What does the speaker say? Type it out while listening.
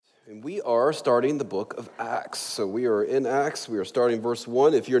And we are starting the book of Acts. So we are in Acts. We are starting verse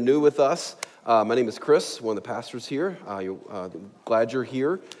 1. If you're new with us, my name is Chris, one of the pastors here. Glad you're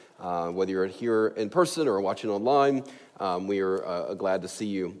here. Whether you're here in person or watching online, we are glad to see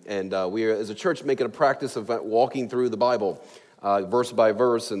you. And we are, as a church, making a practice of walking through the Bible verse by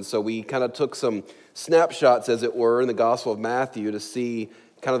verse. And so we kind of took some snapshots, as it were, in the Gospel of Matthew to see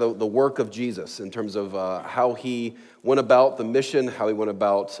kind of the work of Jesus in terms of how he went about the mission, how he went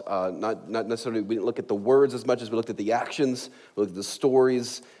about, not necessarily, we didn't look at the words as much as we looked at the actions, we looked at the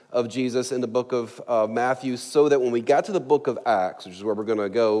stories of Jesus in the book of Matthew, so that when we got to the book of Acts, which is where we're going to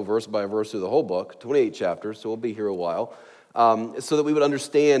go verse by verse through the whole book, 28 chapters, so we'll be here a while, so that we would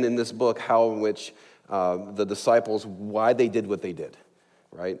understand in this book how in which the disciples, why they did what they did,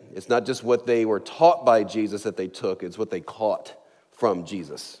 right? It's not just what they were taught by Jesus that they took, it's what they caught from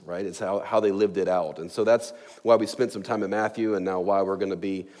Jesus, right? It's how they lived it out. And so that's why we spent some time in Matthew and now why we're going to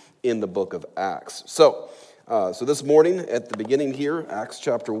be in the book of Acts. So this morning at the beginning here, Acts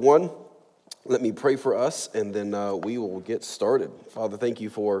chapter 1, let me pray for us and then we will get started. Father, thank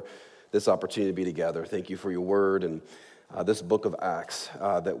you for this opportunity to be together. Thank you for your word and this book of Acts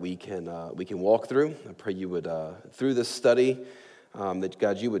that we can walk through. I pray you would, through this study, that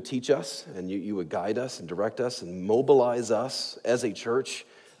God, you would teach us and you would guide us and direct us and mobilize us as a church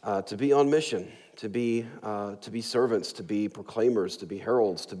to be on mission, to be servants, to be proclaimers, to be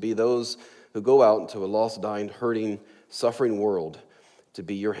heralds, to be those who go out into a lost, dying, hurting, suffering world, to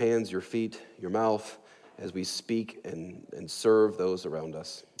be your hands, your feet, your mouth as we speak and serve those around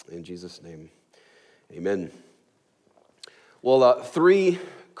us. In Jesus' name, amen. Well, 3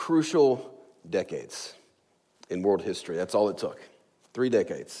 crucial decades in world history. That's all it took. 3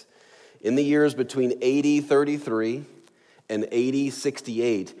 decades. In the years between AD 33 and AD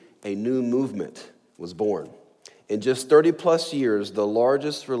 68, a new movement was born. In just 30 plus years, the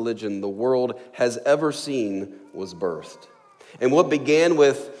largest religion the world has ever seen was birthed. And what began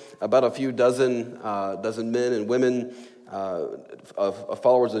with about a few dozen men and women of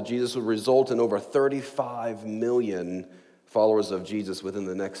followers of Jesus would result in over 35 million followers of Jesus within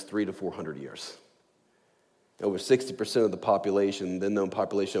the next 300 to 400 years. Over 60% of the population, the known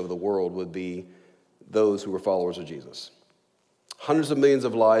population of the world, would be those who were followers of Jesus. Hundreds of millions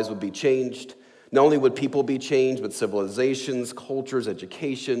of lives would be changed. Not only would people be changed, but civilizations, cultures,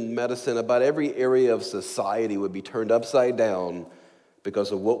 education, medicine, about every area of society would be turned upside down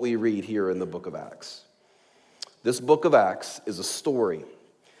because of what we read here in the book of Acts. This book of Acts is a story,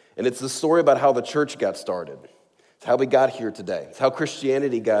 and it's the story about how the church got started. It's how we got here today. It's how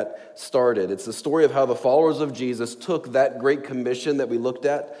Christianity got started. It's the story of how the followers of Jesus took that great commission that we looked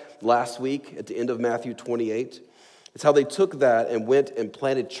at last week at the end of Matthew 28. It's how they took that and went and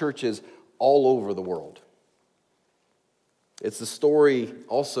planted churches all over the world. It's the story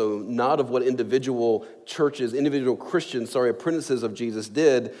also not of what individual Christians, apprentices of Jesus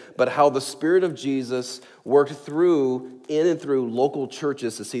did, but how the Spirit of Jesus worked in and through local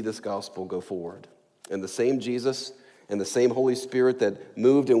churches to see this gospel go forward. And the same Jesus and the same Holy Spirit that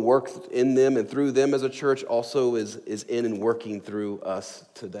moved and worked in them and through them as a church also is in and working through us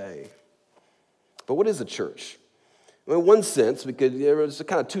today. But what is a church? Well, in one sense, there's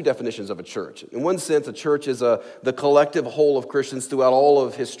kind of 2 definitions of a church. In one sense, a church is the collective whole of Christians throughout all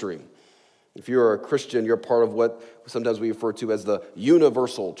of history. If you're a Christian, you're part of what sometimes we refer to as the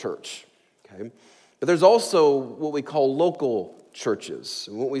universal church. Okay? But there's also what we call local churches,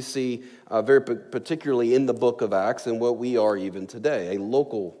 and what we see very particularly in the book of Acts and what we are even today, a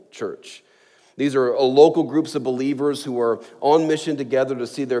local church. These are local groups of believers who are on mission together to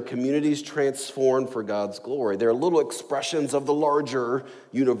see their communities transformed for God's glory. They're little expressions of the larger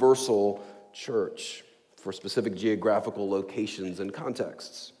universal church for specific geographical locations and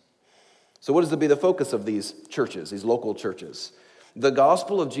contexts. So what is to be the focus of these churches, these local churches? The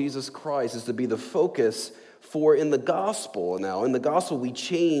gospel of Jesus Christ is to be the focus. For in the gospel we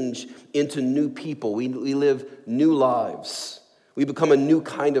change into new people. We live new lives. We become a new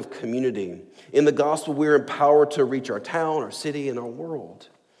kind of community. In the gospel, we're empowered to reach our town, our city, and our world.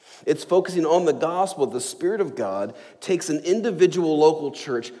 It's focusing on the gospel. The Spirit of God takes an individual local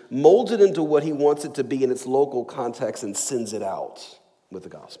church, molds it into what he wants it to be in its local context, and sends it out with the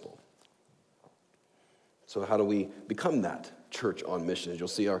gospel. So how do we become that church on mission? As you'll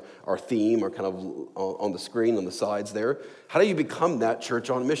see our theme are kind of on the screen on the sides there. How do you become that church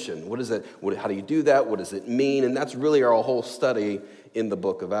on mission? What is it? How do you do that? What does it mean? And that's really our whole study in the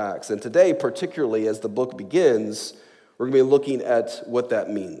book of Acts. And today, particularly as the book begins, we're going to be looking at what that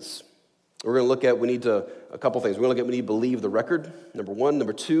means. We're going to look at a couple things. We're going to look at we need to believe the record, number 1.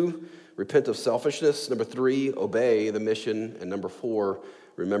 Number 2, repent of selfishness. Number 3, obey the mission. And number 4,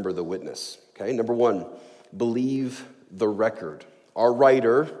 remember the witness. Okay, number one, believe the record. Our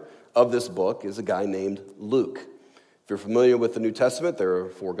writer of this book is a guy named Luke. If you're familiar with the New Testament, there are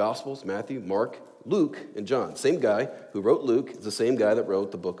 4 Gospels: Matthew, Mark, Luke, and John. Same guy who wrote Luke is the same guy that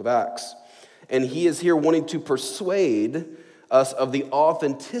wrote the book of Acts. And he is here wanting to persuade us of the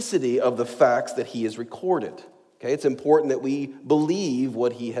authenticity of the facts that he has recorded. Okay, it's important that we believe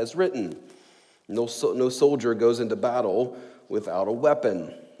what he has written. No soldier goes into battle without a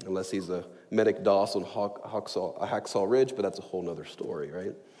weapon, unless he's a Medic Doss on Hacksaw Ridge, but that's a whole other story,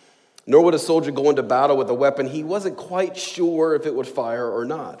 right? Nor would a soldier go into battle with a weapon he wasn't quite sure if it would fire or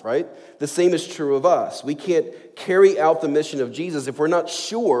not, right? The same is true of us. We can't carry out the mission of Jesus if we're not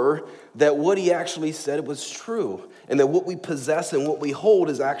sure that what he actually said was true, and that what we possess and what we hold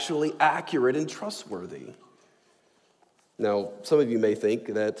is actually accurate and trustworthy. Now, some of you may think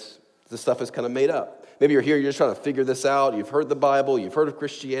that this stuff is kind of made up. Maybe you're here, you're just trying to figure this out. You've heard the Bible, you've heard of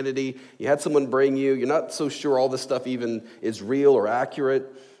Christianity, you had someone bring you, you're not so sure all this stuff even is real or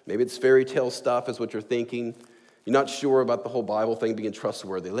accurate. Maybe it's fairy tale stuff is what you're thinking. You're not sure about the whole Bible thing being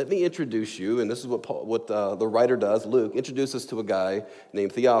trustworthy. Let me introduce you, and this is what the writer does. Luke introduces us to a guy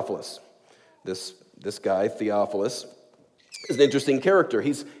named Theophilus. This guy, Theophilus, is an interesting character.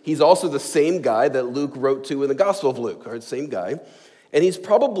 He's also the same guy that Luke wrote to in the Gospel of Luke, right? Same guy. And he's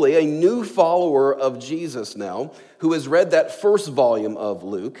probably a new follower of Jesus now, who has read that first volume of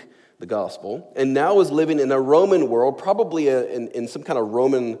Luke, the Gospel, and now is living in a Roman world, probably in some kind of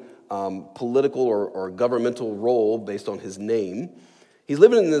Roman political or governmental role based on his name. He's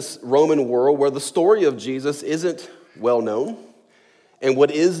living in this Roman world where the story of Jesus isn't well known, and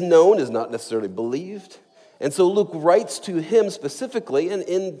what is known is not necessarily believed. And so Luke writes to him specifically, and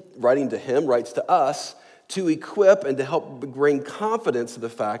in writing to him, writes to us to equip and to help bring confidence to the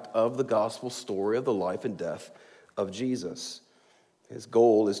fact of the gospel story of the life and death of Jesus. His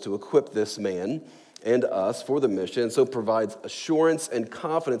goal is to equip this man and us for the mission, and so provides assurance and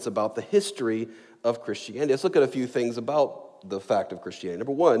confidence about the history of Christianity. Let's look at a few things about the fact of Christianity.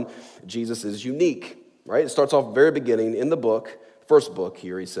 Number one, Jesus is unique, right? It starts off very beginning in the book, first book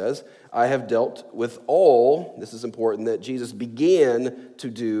here, he says, I have dealt with all, this is important, that Jesus began to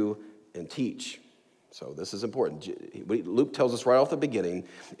do and teach. So this is important. What Luke tells us right off the beginning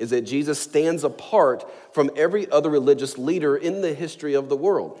is that Jesus stands apart from every other religious leader in the history of the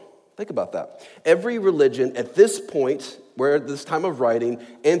world. Think about that. Every religion at this point, where at this time of writing,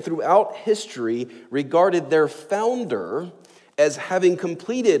 and throughout history, regarded their founder as having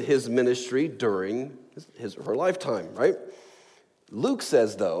completed his ministry during his or her lifetime, right? Luke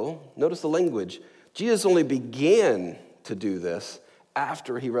says, though, notice the language, Jesus only began to do this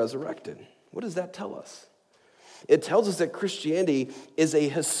after he resurrected. What does that tell us? It tells us that Christianity is a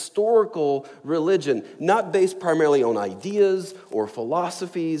historical religion, not based primarily on ideas or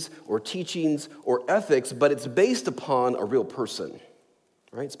philosophies or teachings or ethics, but it's based upon a real person,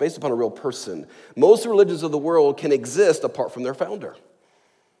 right? It's based upon a real person. Most religions of the world can exist apart from their founder.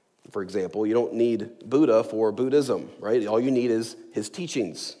 For example, you don't need Buddha for Buddhism, right? All you need is his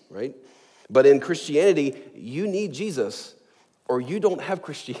teachings, right? But in Christianity, you need Jesus or you don't have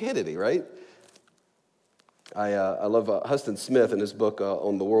Christianity, right? I love Huston Smith in his book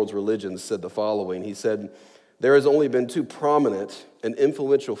on the world's religions said the following. He said, there has only been 2 prominent and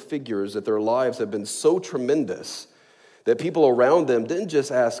influential figures that their lives have been so tremendous that people around them didn't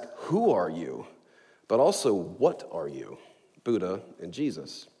just ask, who are you? But also, what are you? Buddha and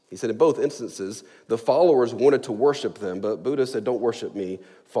Jesus. He said in both instances, the followers wanted to worship them, but Buddha said, don't worship me,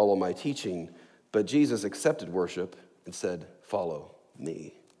 follow my teaching. But Jesus accepted worship and said, follow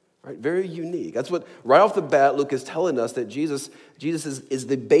me. Right? Very unique. That's what, right off the bat, Luke is telling us that Jesus is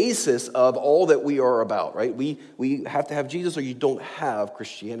the basis of all that we are about, right? We have to have Jesus or you don't have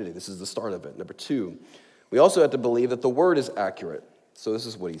Christianity. This is the start of it. Number 2, we also have to believe that the word is accurate. So this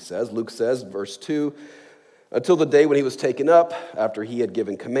is what he says. Luke says, verse 2, until the day when he was taken up, after he had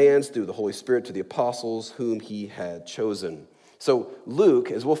given commands through the Holy Spirit to the apostles whom he had chosen. So Luke,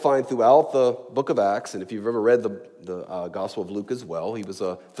 as we'll find throughout the book of Acts, and if you've ever read the Gospel of Luke as well, he was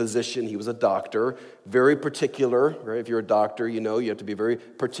a physician, he was a doctor, very particular, right? If you're a doctor, you know you have to be very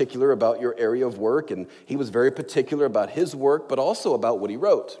particular about your area of work, and he was very particular about his work, but also about what he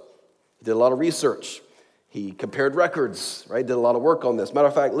wrote. He did a lot of research. He compared records, right? Did a lot of work on this. Matter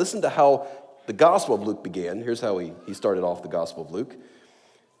of fact, listen to how the Gospel of Luke began. Here's how he started off the Gospel of Luke.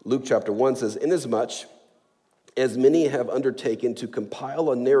 Luke chapter 1 says, inasmuch as many have undertaken to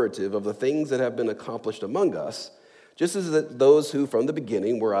compile a narrative of the things that have been accomplished among us, just as that those who from the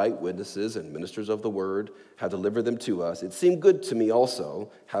beginning were eyewitnesses and ministers of the word have delivered them to us, it seemed good to me also,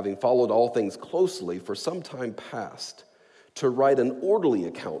 having followed all things closely for some time past, to write an orderly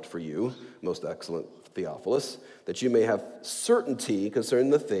account for you, most excellent Theophilus, that you may have certainty concerning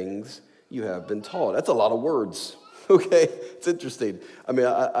the things you have been taught. That's a lot of words. Okay, it's interesting.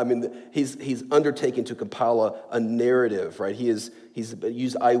 I mean, he's undertaking to compile a narrative, right? He's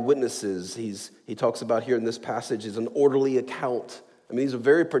used eyewitnesses. He talks about here in this passage is an orderly account. I mean, he's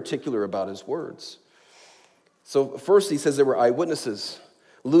very particular about his words. So first, he says there were eyewitnesses.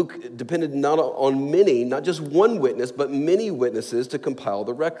 Luke depended not on many, not just one witness, but many witnesses to compile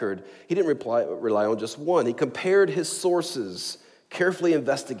the record. He didn't rely on just one. He compared his sources, carefully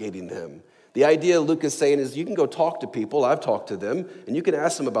investigating them. The idea Luke is saying is you can go talk to people, I've talked to them, and you can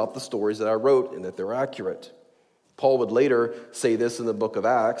ask them about the stories that I wrote and that they're accurate. Paul would later say this in the book of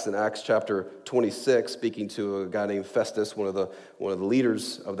Acts, in Acts chapter 26, speaking to a guy named Festus, one of the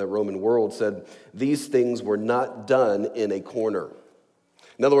leaders of that Roman world, said, "These things were not done in a corner."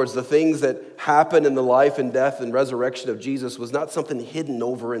 In other words, the things that happened in the life and death and resurrection of Jesus was not something hidden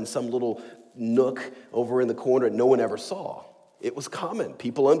over in some little nook over in the corner that no one ever saw. It was common.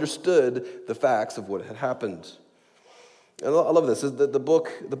 People understood the facts of what had happened. And I love this. The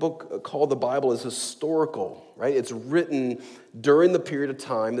book called the Bible is historical, right? It's written during the period of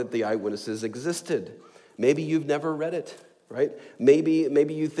time that the eyewitnesses existed. Maybe you've never read it, right?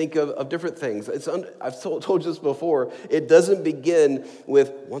 Maybe you think of different things. I've told you this before. It doesn't begin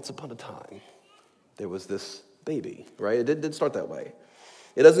with once upon a time there was this baby, right? It didn't start that way.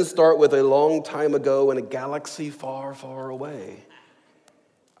 It doesn't start with a long time ago in a galaxy far, far away.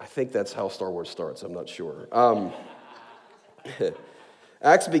 I think that's how Star Wars starts. I'm not sure.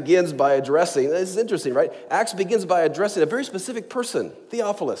 Acts begins by addressing, this is interesting, right? Acts begins by addressing a very specific person,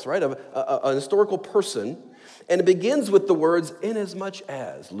 Theophilus, right? An historical person. And it begins with the words, inasmuch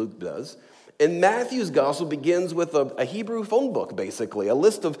as, Luke does. And Matthew's gospel begins with a Hebrew phone book, basically, a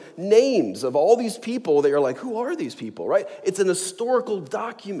list of names of all these people that you're like, who are these people, right? It's an historical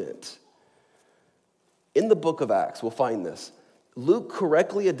document. In the book of Acts, we'll find this. Luke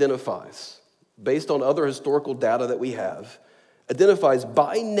correctly identifies, based on other historical data that we have, identifies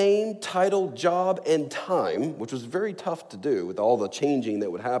by name, title, job, and time, which was very tough to do with all the changing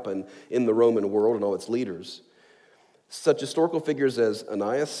that would happen in the Roman world and all its leaders. Such historical figures as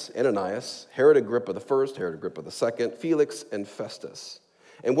Ananias, Herod Agrippa I, Herod Agrippa II, Felix, and Festus.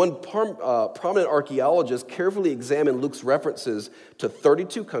 And one prominent archaeologist carefully examined Luke's references to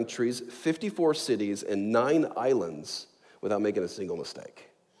 32 countries, 54 cities, and 9 islands without making a single mistake.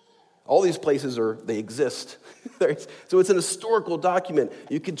 All these places they exist. So it's an historical document.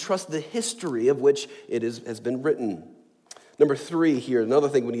 You can trust the history of which it has been written. Number 3 here, another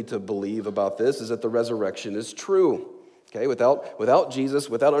thing we need to believe about this is that the resurrection is true. Okay, without Jesus,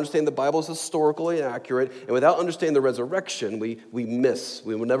 without understanding the Bible is historically inaccurate, and without understanding the resurrection, we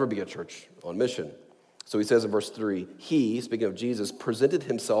will never be a church on mission. So he says in verse 3, he, speaking of Jesus, presented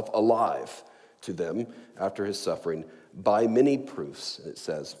himself alive to them after his suffering by many proofs, it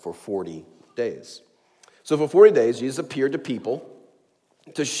says, for 40 days. So for 40 days, Jesus appeared to people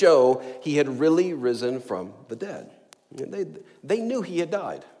to show he had really risen from the dead. They knew he had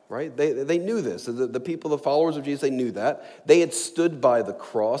died. Right? They knew this. The people, the followers of Jesus, they knew that. They had stood by the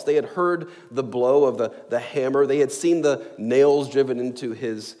cross. They had heard the blow of the hammer. They had seen the nails driven into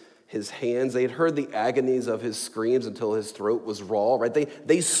his hands. They had heard the agonies of his screams until his throat was raw. Right?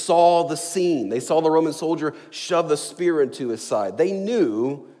 They saw the scene. They saw the Roman soldier shove the spear into his side. They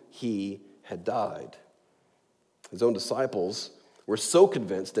knew he had died. His own disciples were so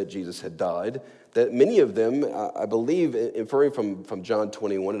convinced that Jesus had died that many of them, I believe, inferring from John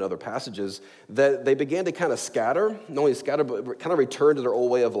 21 and other passages, that they began to kind of scatter, not only scatter, but kind of return to their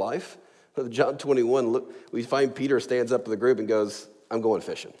old way of life. John 21, look, we find Peter stands up to the group and goes, I'm going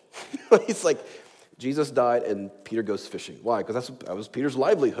fishing. He's like, Jesus died and Peter goes fishing. Why? Because that was Peter's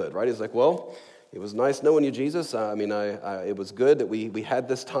livelihood, right? He's like, well, it was nice knowing you, Jesus. It was good that we had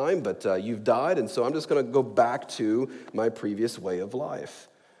this time, but you've died, and so I'm just going to go back to my previous way of life.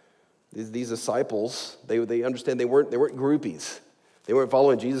 These disciples, they understand they weren't groupies. They weren't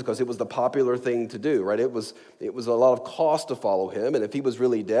following Jesus because it was the popular thing to do, right? It was a lot of cost to follow him, and if he was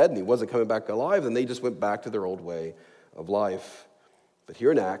really dead and he wasn't coming back alive, then they just went back to their old way of life. But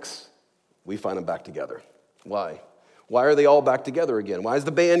here in Acts, we find them back together. Why? Why are they all back together again? Why has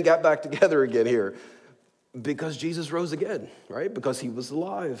the band got back together again here? Because Jesus rose again, right? Because he was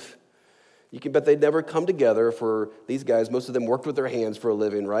alive. You can bet they'd never come together for these guys. Most of them worked with their hands for a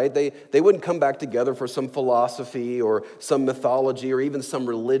living, right? They wouldn't come back together for some philosophy or some mythology or even some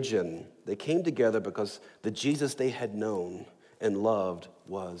religion. They came together because the Jesus they had known and loved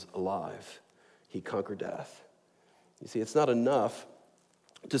was alive. He conquered death. You see, it's not enough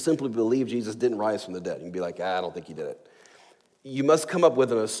to simply believe Jesus didn't rise from the dead. You can be like, I don't think he did it. You must come up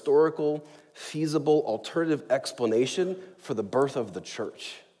with an historical, feasible, alternative explanation for the birth of the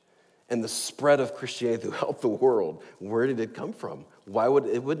church and the spread of Christianity throughout the world. Where did it come from?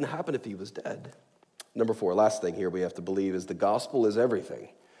 It wouldn't happen if he was dead. Number 4, last thing here we have to believe is the gospel is everything.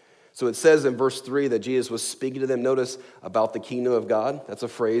 So it says in verse 3 that Jesus was speaking to them, notice, about the kingdom of God. That's a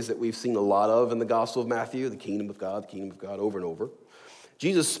phrase that we've seen a lot of in the Gospel of Matthew, the kingdom of God, over and over.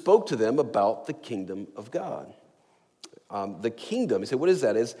 Jesus spoke to them about the kingdom of God. The kingdom, you say, what is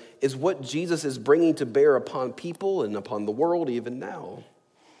that? Is what Jesus is bringing to bear upon people and upon the world even now.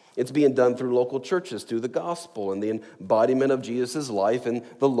 It's being done through local churches, through the gospel and the embodiment of Jesus' life in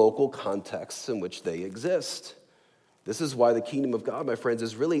the local contexts in which they exist. This is why the kingdom of God, my friends,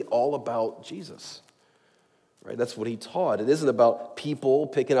 is really all about Jesus. Right? That's what he taught. It isn't about people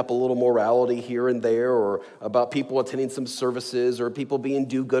picking up a little morality here and there, or about people attending some services, or people being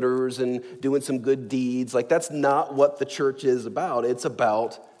do-gooders and doing some good deeds. Like, that's not what the church is about. It's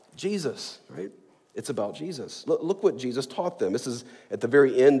about Jesus, right? It's about Jesus. Look what Jesus taught them. This is at the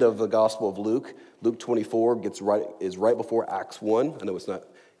very end of the Gospel of Luke. Luke 24 is right before Acts 1. I know it's not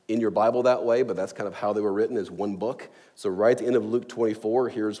in your Bible that way, but that's kind of how they were written, as one book. So right at the end of Luke 24,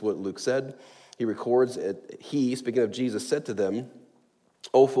 here's what Luke said. He records, speaking of Jesus, said to them,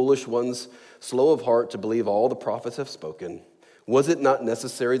 "O foolish ones, slow of heart to believe all the prophets have spoken. Was it not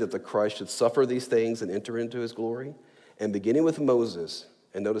necessary that the Christ should suffer these things and enter into his glory? And beginning with Moses,"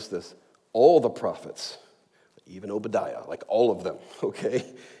 and notice this, "all the prophets," even Obadiah, like all of them, okay?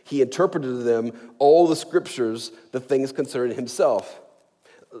 "He interpreted to them all the scriptures, the things concerning himself."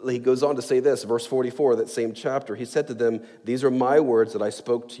 He goes on to say this, verse 44, that same chapter. He said to them, "These are my words that I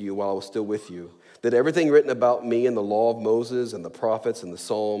spoke to you while I was still with you, that everything written about me in the law of Moses and the prophets and the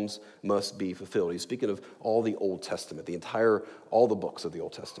Psalms must be fulfilled." He's speaking of all the Old Testament, all the books of the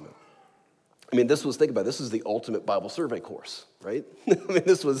Old Testament. I mean, this was the ultimate Bible survey course, right? I mean,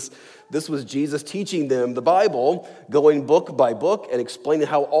 this was Jesus teaching them the Bible, going book by book and explaining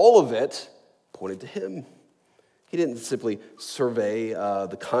how all of it pointed to him. He didn't simply survey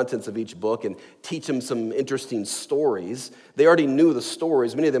the contents of each book and teach them some interesting stories. They already knew the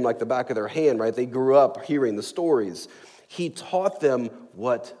stories, many of them like the back of their hand, right? They grew up hearing the stories. He taught them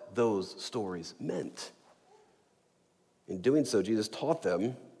what those stories meant. In doing so, Jesus taught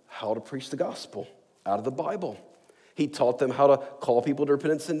them how to preach the gospel out of the Bible. He taught them how to call people to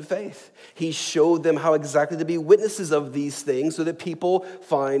repentance and faith. He showed them how exactly to be witnesses of these things so that people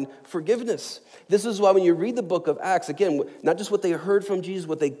find forgiveness. This is why when you read the book of Acts, again, not just what they heard from Jesus,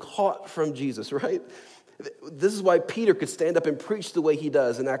 what they caught from Jesus, right? This is why Peter could stand up and preach the way he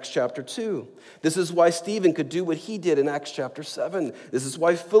does in Acts chapter 2. This is why Stephen could do what he did in Acts chapter 7. This is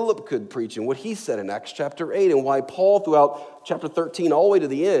why Philip could preach and what he said in Acts chapter 8, and why Paul throughout chapter 13 all the way to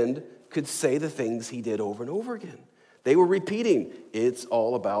the end could say the things he did over and over again. They were repeating, it's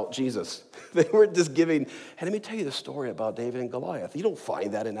all about Jesus. They weren't just giving, hey, let me tell you the story about David and Goliath. You don't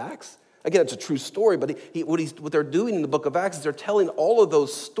find that in Acts. Again, it's a true story, but what they're doing in the book of Acts is they're telling all of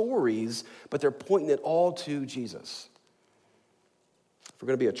those stories, but they're pointing it all to Jesus. If we're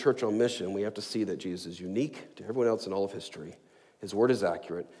going to be a church on mission, we have to see that Jesus is unique to everyone else in all of history. His word is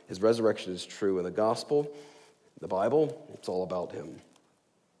accurate. His resurrection is true. And the gospel, the Bible, it's all about him.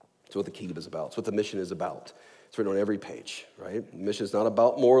 It's what the kingdom is about. It's what the mission is about. It's written on every page, right? The mission is not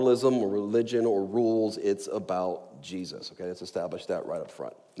about moralism or religion or rules. It's about Jesus, okay? Let's establish that right up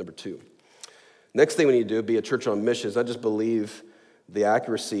front. Number 2. Next thing we need to do, be a church on mission, is not just believe the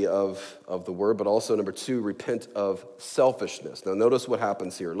accuracy of the word, but also, number 2, repent of selfishness. Now, notice what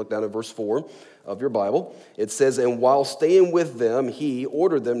happens here. Look down at verse 4 of your Bible. It says, "And while staying with them, he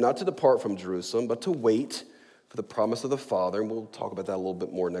ordered them not to depart from Jerusalem, but to wait for the promise of the Father." And we'll talk about that a little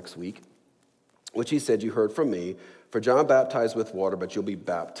bit more next week. "Which he said, you heard from me. For John baptized with water, but you'll be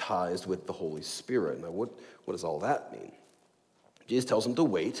baptized with the Holy Spirit." Now, what does all that mean? Jesus tells them to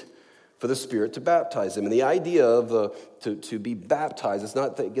wait for the Spirit to baptize them. And the idea of to be baptized, it's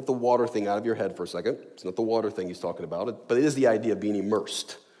not, get the water thing out of your head for a second. It's not the water thing he's talking about, but it is the idea of being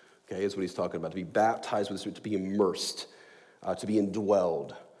immersed, okay, is what he's talking about. To be baptized with the Spirit, to be immersed, to be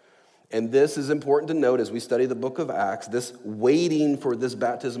indwelled. And this is important to note as we study the book of Acts. This waiting for this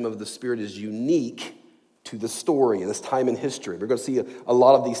baptism of the Spirit is unique to the story, this time in history. We're going to see a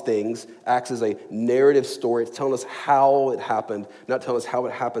lot of these things. Acts is a narrative story. It's telling us how it happened, not telling us how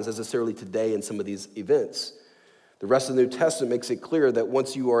it happens necessarily today in some of these events. The rest of the New Testament makes it clear that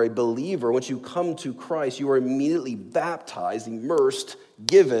once you are a believer, once you come to Christ, you are immediately baptized, immersed,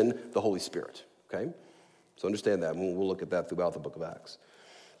 given the Holy Spirit, okay? So understand that, and we'll look at that throughout the book of Acts.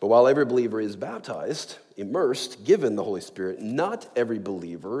 But while every believer is baptized, immersed, given the Holy Spirit, not every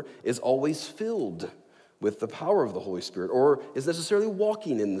believer is always filled with the power of the Holy Spirit, or is necessarily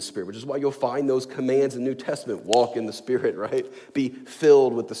walking in the Spirit, which is why you'll find those commands in the New Testament. Walk in the Spirit, right? Be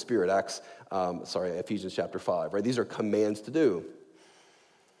filled with the Spirit. Ephesians chapter 5, right? These are commands to do.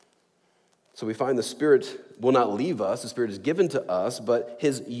 So we find the Spirit will not leave us. The Spirit is given to us, but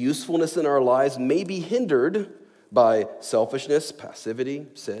his usefulness in our lives may be hindered by selfishness, passivity,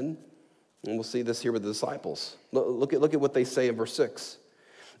 sin. And we'll see this here with the disciples. Look at what they say in verse 6.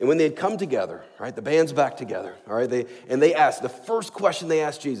 And when they had come together, right, the band's back together, all right, they asked, the first question they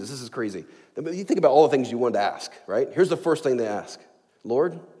asked Jesus, this is crazy. You think about all the things you wanted to ask, right? Here's the first thing they ask.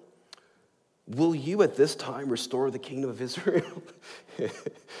 Lord, will you at this time restore the kingdom of Israel?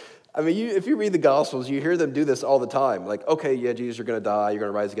 I mean, if you read the Gospels, you hear them do this all the time. Like, okay, yeah, Jesus, you're going to die, you're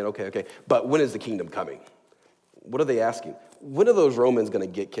going to rise again, okay. But when is the kingdom coming? What are they asking? When are those Romans going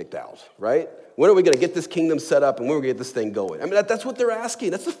to get kicked out, right? When are we going to get this kingdom set up and when are we going to get this thing going? I mean, that's what they're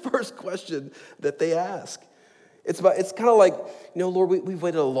asking. That's the first question that they ask. It's kind of like, Lord, we've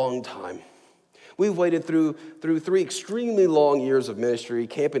waited a long time. We've waited through 3 extremely long years of ministry,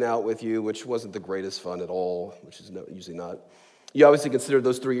 camping out with you, which wasn't the greatest fun at all, which is usually not. You obviously consider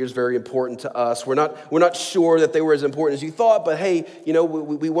those 3 years very important to us. We're not sure that they were as important as you thought, but hey,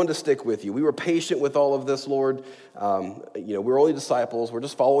 we wanted to stick with you. We were patient with all of this, Lord. We're only disciples. We're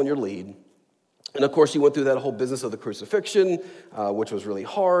just following your lead. And of course, you went through that whole business of the crucifixion, which was really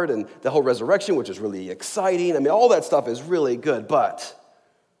hard, and the whole resurrection, which is really exciting. I mean, all that stuff is really good, but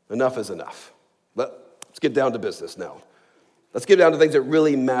enough is enough. Let's get down to business now. Let's get down to things that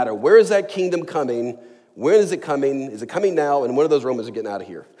really matter. Where is that kingdom coming? When is it coming? Is it coming now? And when are those Romans are getting out of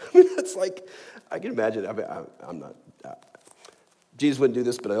here? I mean, it's like, I can imagine. I'm not. Jesus wouldn't do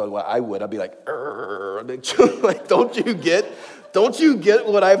this, but I would. I'd be like, like, don't you get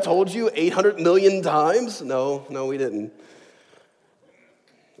what I've told you 800 million times? No, we didn't.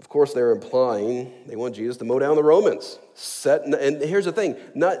 Of course, they're implying they want Jesus to mow down the Romans. And here's the thing,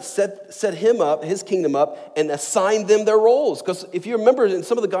 not set him up, his kingdom up, and assign them their roles. Because if you remember in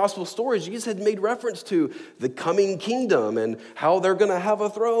some of the gospel stories, Jesus had made reference to the coming kingdom and how they're going to have a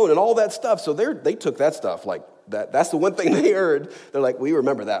throne and all that stuff. So they took that stuff like that. That's the one thing they heard. They're like, we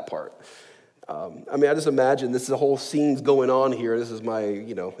remember that part. I just imagine this is a whole scene's going on here. This is my,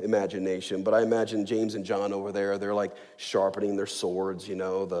 imagination. But I imagine James and John over there. They're like sharpening their swords.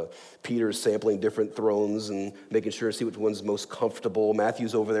 Peter's sampling different thrones and making sure to see which one's most comfortable.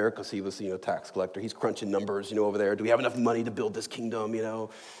 Matthew's over there because he was, tax collector. He's crunching numbers, over there. Do we have enough money to build this kingdom?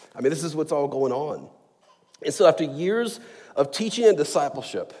 This is what's all going on. And so after years of teaching and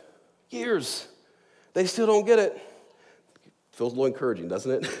discipleship, they still don't get it. Feels a little encouraging,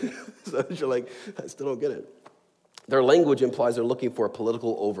 doesn't it? So you're like, I still don't get it. Their language implies they're looking for a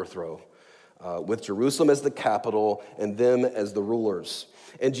political overthrow, with Jerusalem as the capital and them as the rulers.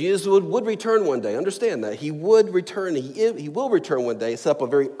 And Jesus would return one day. Understand that. He would return. He will return one day, set up a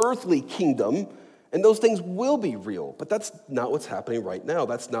very earthly kingdom, and those things will be real. But that's not what's happening right now.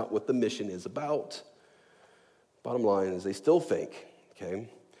 That's not what the mission is about. Bottom line is they still think,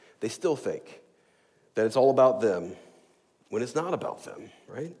 that it's all about them, when it's not about them,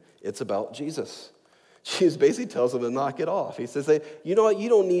 right? It's about Jesus. Jesus basically tells them to knock it off. He says, you know what? You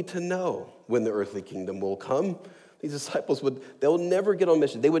don't need to know when the earthly kingdom will come. These disciples they'll never get on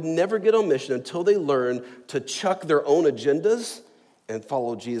mission. They would never get on mission until they learn to chuck their own agendas and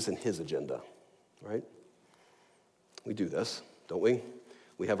follow Jesus and his agenda, right? We do this, don't we?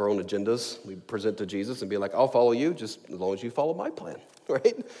 We have our own agendas. We present to Jesus and be like, I'll follow you just as long as you follow my plan,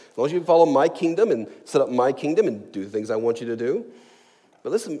 right? As long as you follow my kingdom and set up my kingdom and do the things I want you to do.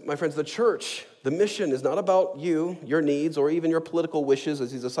 But listen, my friends, the church, the mission is not about you, your needs, or even your political wishes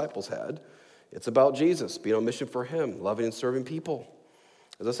as these disciples had. It's about Jesus, being on mission for him, loving and serving people.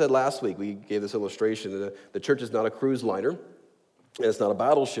 As I said last week, we gave this illustration. The church is not a cruise liner, and it's not a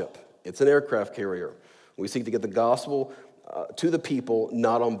battleship. It's an aircraft carrier. We seek to get the gospel to the people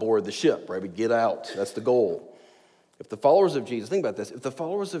not on board the ship, right? We get out. That's the goal. If the followers of Jesus, think about this, if the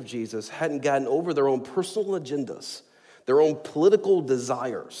followers of Jesus hadn't gotten over their own personal agendas, their own political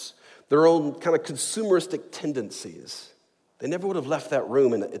desires, their own kind of consumeristic tendencies, they never would have left that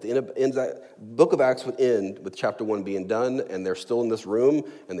room. And at the end that book of Acts would end with chapter 1 being done, and they're still in this room,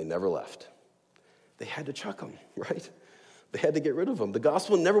 and they never left. They had to chuck them, right? They had to get rid of them. The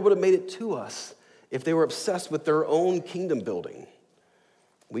gospel never would have made it to us if they were obsessed with their own kingdom building.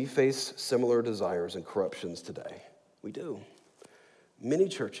 We face similar desires and corruptions today. We do. Many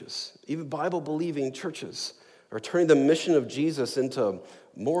churches, even Bible-believing churches, are turning the mission of Jesus into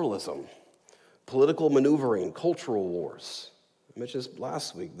moralism, political maneuvering, cultural wars. I mentioned this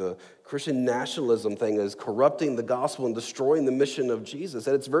last week. The Christian nationalism thing is corrupting the gospel and destroying the mission of Jesus.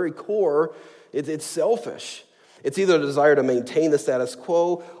 At its very core, it's selfish. It's either a desire to maintain the status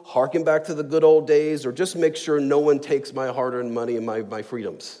quo, harken back to the good old days, or just make sure no one takes my hard-earned money and my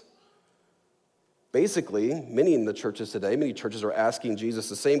freedoms. Basically, many in the churches today, many churches are asking Jesus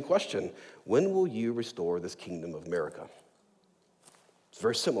the same question: when will you restore this kingdom of America? It's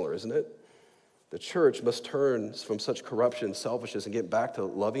very similar, isn't it? The church must turn from such corruption and selfishness and get back to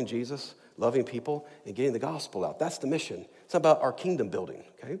loving Jesus, loving people, and getting the gospel out. That's the mission. It's not about our kingdom building,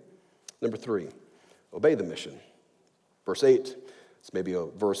 okay? Number 3, obey the mission. Verse 8, it's maybe a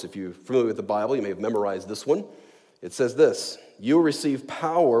verse, if you're familiar with the Bible, you may have memorized this one. It says this: you will receive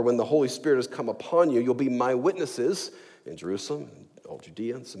power when the Holy Spirit has come upon you. You'll be my witnesses in Jerusalem, and all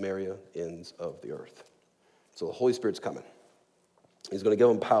Judea and Samaria, ends of the earth. So the Holy Spirit's coming. He's going to give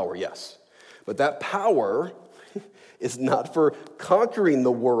them power, yes. But that power is not for conquering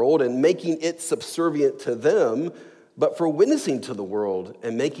the world and making it subservient to them, but for witnessing to the world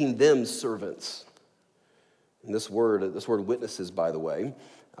and making them servants. And this word witnesses, by the way,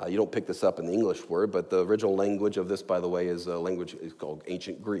 you don't pick this up in the English word, but the original language of this, by the way, is called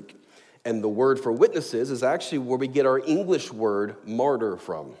Ancient Greek. And the word for witnesses is actually where we get our English word martyr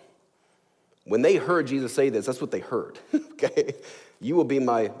from. When they heard Jesus say this, that's what they heard, okay? You will be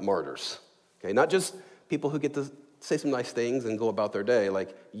my martyrs, okay? Not just people who get to say some nice things and go about their day.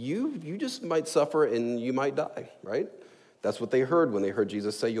 Like, you just might suffer and you might die, right? That's what they heard when they heard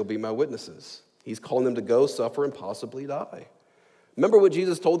Jesus say, you'll be my witnesses. He's calling them to go, suffer, and possibly die. Remember what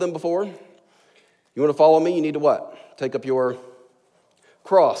Jesus told them before? You want to follow me? You need to what? Take up your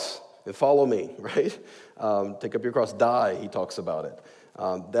cross and follow me, right? Take up your cross, die, he talks about it.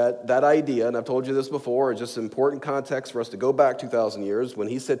 That idea, and I've told you this before, is just important context for us to go back 2,000 years. When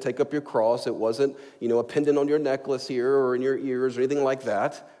he said take up your cross, it wasn't, a pendant on your necklace here or in your ears or anything like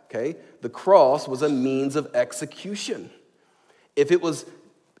that, okay? The cross was a means of execution. If it was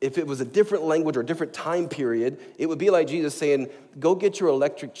a different language or a different time period, it would be like Jesus saying, go get your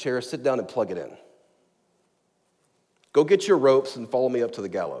electric chair, sit down and plug it in. Go get your ropes and follow me up to the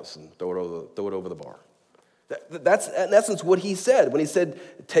gallows and throw it over the bar. That's, in essence, what he said. When he said,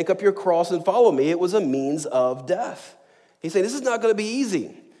 take up your cross and follow me, it was a means of death. He's saying, this is not going to be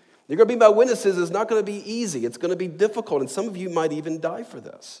easy. You're going to be my witnesses. It's not going to be easy. It's going to be difficult, and some of you might even die for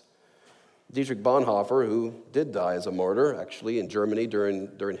this. Dietrich Bonhoeffer, who did die as a martyr, actually, in Germany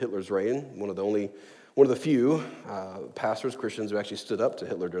during Hitler's reign, one of the few pastors, Christians, who actually stood up to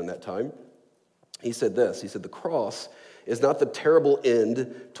Hitler during that time. He said this. He said, the cross is not the terrible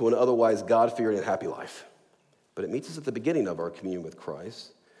end to an otherwise God-fearing and happy life, but it meets us at the beginning of our communion with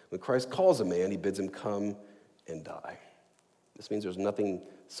Christ. When Christ calls a man, he bids him come and die. This means there's nothing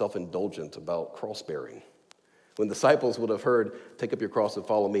self-indulgent about cross-bearing. When the disciples would have heard, take up your cross and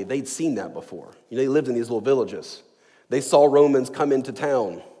follow me, they'd seen that before. They lived in these little villages. They saw Romans come into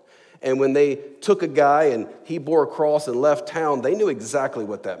town. And when they took a guy and he bore a cross and left town, they knew exactly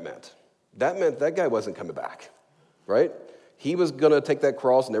what that meant. That meant that guy wasn't coming back, right? He was going to take that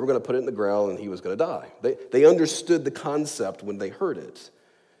cross and they were going to put it in the ground and he was going to die. They understood the concept when they heard it.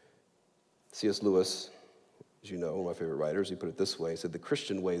 C.S. Lewis, as you know, one of my favorite writers, he put it this way. He said, the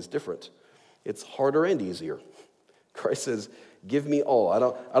Christian way is different. It's harder and easier. Christ says, give me all. I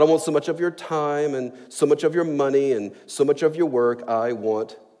don't want so much of your time and so much of your money and so much of your work. I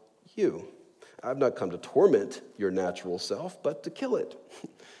want you. I've not come to torment your natural self, but to kill it.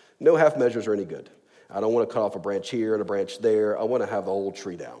 No half measures are any good. I don't want to cut off a branch here and a branch there. I want to have the whole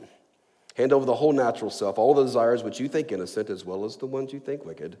tree down. Hand over the whole natural self, all the desires which you think innocent as well as the ones you think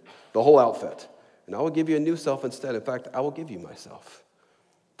wicked, the whole outfit. And I will give you a new self instead. In fact, I will give you myself.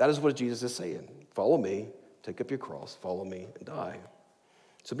 That is what Jesus is saying. Follow me, take up your cross, follow me, and die.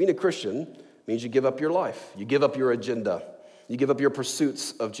 So being a Christian means you give up your life. You give up your agenda. You give up your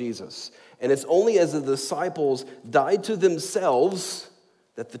pursuits of Jesus. And it's only as the disciples died to themselves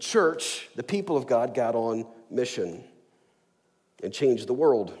that the church, the people of God, got on mission and changed the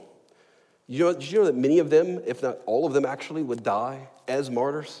world. Did you know that many of them, if not all of them actually, would die as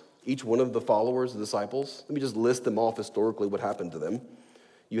martyrs? Each one of the followers, the disciples. Let me just list them off historically what happened to them.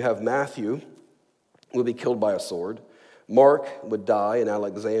 You have Matthew, who would be killed by a sword. Mark would die in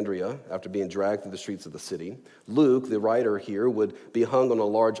Alexandria after being dragged through the streets of the city. Luke, the writer here, would be hung on a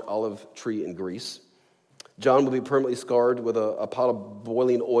large olive tree in Greece. John would be permanently scarred with a pot of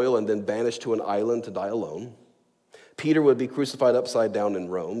boiling oil and then banished to an island to die alone. Peter would be crucified upside down in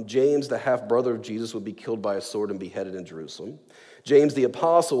Rome. James, the half-brother of Jesus, would be killed by a sword and beheaded in Jerusalem. James, the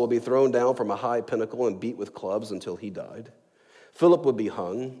apostle, will be thrown down from a high pinnacle and beat with clubs until he died. Philip would be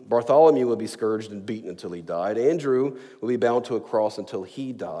hung. Bartholomew would be scourged and beaten until he died. Andrew would be bound to a cross until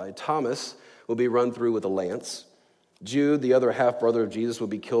he died. Thomas would be run through with a lance. Jude, the other half-brother of Jesus, would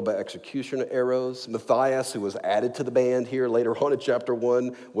be killed by execution arrows. Matthias, who was added to the band here later on in chapter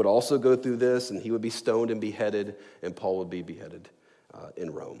 1, would also go through this, and he would be stoned and beheaded, and Paul would be beheaded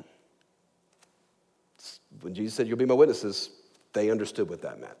in Rome. When Jesus said, "You'll be my witnesses," they understood what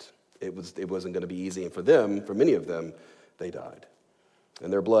that meant. It wasn't going to be easy, and for them, for many of them, they died.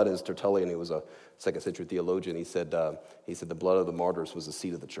 And their blood, as Tertullian, who was a second century theologian, he said the blood of the martyrs was the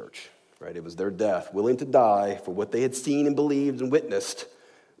seed of the church. Right? It was their death, willing to die for what they had seen and believed and witnessed,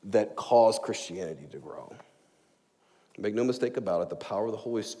 that caused Christianity to grow. Make no mistake about it, the power of the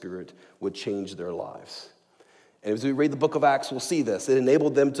Holy Spirit would change their lives. And as we read the book of Acts, we'll see this. It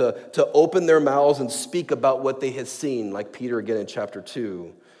enabled them to open their mouths and speak about what they had seen, like Peter again in chapter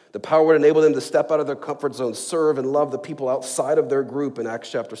 2. The power would enable them to step out of their comfort zone, serve and love the people outside of their group in Acts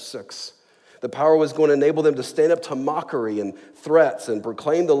chapter 6. The power was going to enable them to stand up to mockery and threats and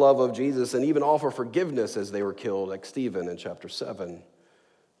proclaim the love of Jesus and even offer forgiveness as they were killed, like Stephen in chapter 7.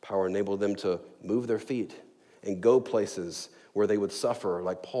 Power enabled them to move their feet and go places where they would suffer,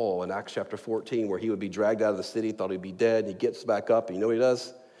 like Paul in Acts chapter 14, where he would be dragged out of the city, thought he'd be dead. He gets back up, and you know what he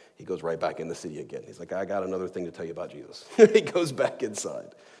does? He goes right back in the city again. He's like, "I got another thing to tell you about Jesus." He goes back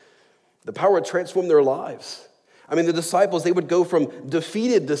inside. The power would transform their lives. I mean, the disciples, they would go from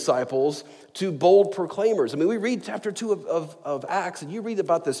defeated disciples to bold proclaimers. I mean, we read chapter 2 of Acts, and you read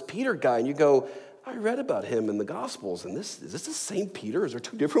about this Peter guy, and you go, "I read about him in the Gospels, and is this the same Peter? Is there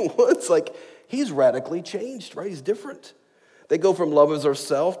two different ones?" Like, he's radically changed, right? He's different. They go from lovers of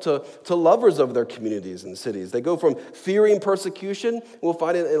self to lovers of their communities and cities. They go from fearing persecution, we'll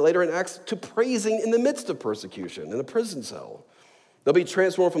find it later in Acts, to praising in the midst of persecution in a prison cell. They'll be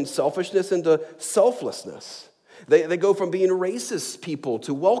transformed from selfishness into selflessness. They go from being racist people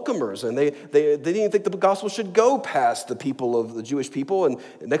to welcomers, and they didn't even think the gospel should go past the people of the Jewish people, and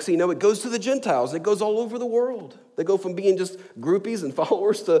next thing you know, it goes to the Gentiles. It goes all over the world. They go from being just groupies and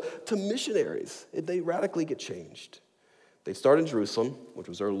followers to missionaries. They radically get changed. They start in Jerusalem, which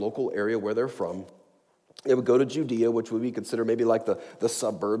was their local area where they're from. They would go to Judea, which would be considered maybe like the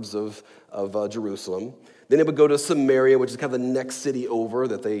suburbs of Jerusalem. Then they would go to Samaria, which is kind of the next city over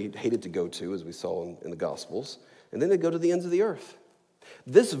that they hated to go to, as we saw in the Gospels. And then they go to the ends of the earth.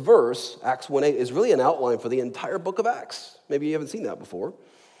 This verse, Acts 1:8, is really an outline for the entire book of Acts. Maybe you haven't seen that before.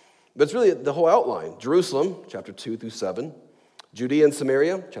 But it's really the whole outline. Jerusalem, chapter 2 through 7. Judea and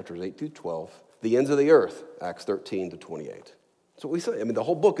Samaria, chapters 8 through 12. The ends of the earth, Acts 13 to 28. That's what we say. I mean, the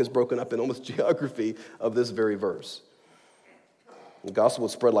whole book is broken up in almost geography of this very verse. The gospel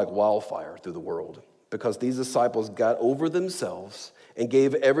would spread like wildfire through the world because these disciples got over themselves and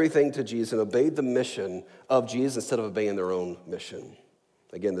gave everything to Jesus and obeyed the mission of Jesus instead of obeying their own mission.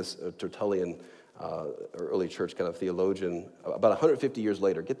 Again, this Tertullian, early church kind of theologian, about 150 years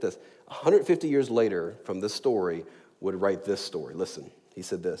later, get this, 150 years later from this story would write this story. Listen, he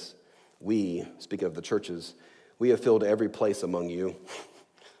said this: "We," speaking of the churches, "we have filled every place among you,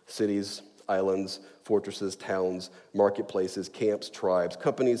 cities, islands, fortresses, towns, marketplaces, camps, tribes,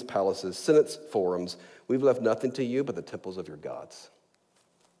 companies, palaces, senates, forums. We've left nothing to you but the temples of your gods."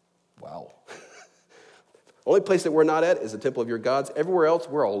 Wow. Only place that we're not at is the temple of your gods. Everywhere else,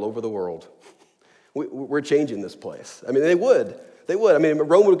 we're all over the world. We're changing this place. I mean, they would. I mean,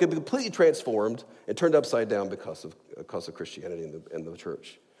 Rome would be completely transformed and turned upside down because of Christianity and the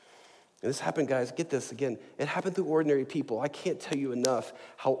church. And this happened, guys, get this again, it happened through ordinary people. I can't tell you enough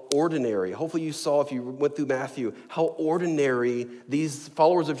how ordinary, hopefully you saw if you went through Matthew, how ordinary these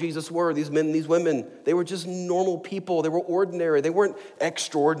followers of Jesus were, these men, these women. They were just normal people. They were ordinary. They weren't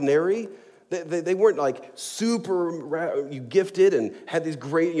extraordinary. They weren't like super gifted and had these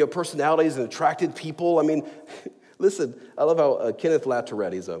great personalities and attracted people. I mean, listen, I love how Kenneth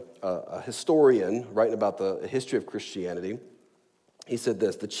Latourette, he's a historian writing about the history of Christianity. He said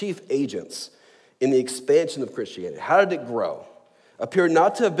this: "The chief agents in the expansion of Christianity, how did it grow? Appear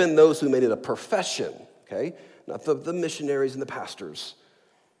not to have been those who made it a profession," okay? Not the missionaries and the pastors.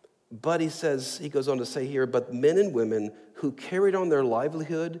 But he goes on to say here, "but men and women who carried on their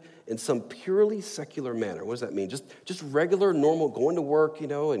livelihood in some purely secular manner." What does that mean? Just regular, normal, going to work,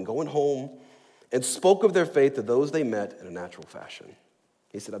 and going home, and spoke of their faith to those they met in a natural fashion.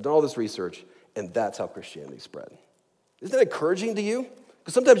 He said, "I've done all this research, and that's how Christianity spread." Isn't that encouraging to you?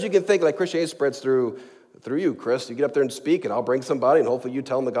 Because sometimes you can think like Christianity spreads through you, Chris. You get up there and speak, and I'll bring somebody, and hopefully you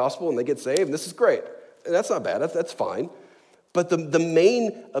tell them the gospel, and they get saved, and this is great. And that's not bad. That's fine. But the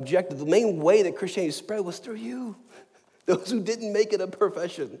main objective, the main way that Christianity spread was through you. Those who didn't make it a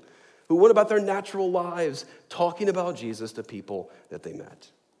profession. who went about their natural lives talking about Jesus to people that they met.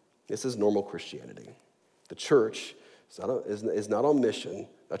 This is normal Christianity. The church is not on mission.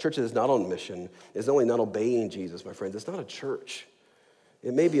 A church that is not on mission is not only not obeying Jesus, my friends, it's not a church.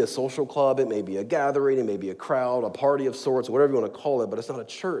 It may be a social club, it may be a gathering, it may be a crowd, a party of sorts, whatever you want to call it, but it's not a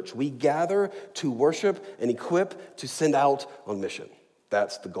church. We gather to worship and equip to send out on mission.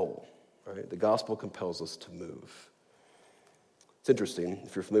 That's the goal, right? The gospel compels us to move. It's interesting,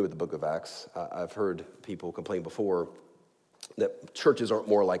 if you're familiar with the book of Acts, I've heard people complain before that churches aren't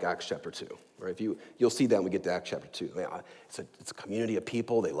more like Acts chapter 2, right? You'll see that when we get to Acts chapter 2. It's a community of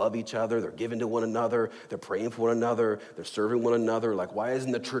people. They love each other. They're giving to one another. They're praying for one another. They're serving one another. Like, why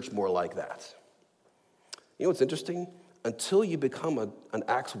isn't the church more like that? You know what's interesting? Until you become an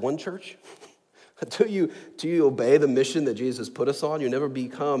Acts 1 church, until you obey the mission that Jesus put us on, you never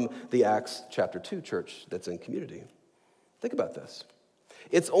become the Acts chapter 2 church that's in community. Think about this.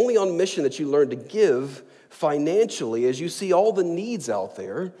 It's only on mission that you learn to give financially as you see all the needs out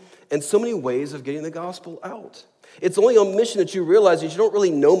there and so many ways of getting the gospel out. It's only on mission that you realize that you don't really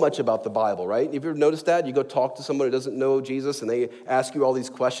know much about the Bible, right? Have you ever noticed that? You go talk to someone who doesn't know Jesus and they ask you all these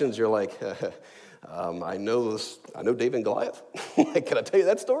questions. You're like, I know David and Goliath. Can I tell you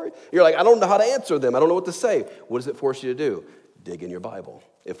that story? You're like, I don't know how to answer them. I don't know what to say. What does it force you to do? Dig in your Bible.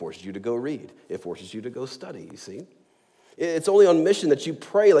 It forces you to go read. It forces you to go study, you see? It's only on mission that you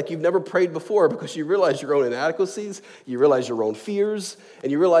pray like you've never prayed before because you realize your own inadequacies, you realize your own fears,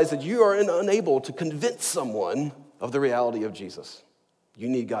 and you realize that you are unable to convince someone of the reality of Jesus. You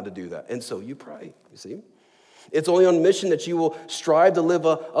need God to do that. And so you pray, you see? It's only on mission that you will strive to live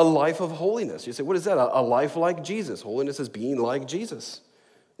a life of holiness. You say, what is that? A life like Jesus. Holiness is being like Jesus.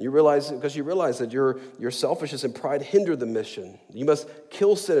 You realize that your selfishness and pride hinder the mission. You must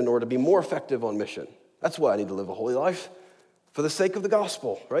kill sin in order to be more effective on mission. That's why I need to live a holy life. For the sake of the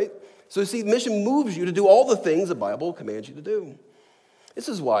gospel, right? So you see, mission moves you to do all the things the Bible commands you to do. This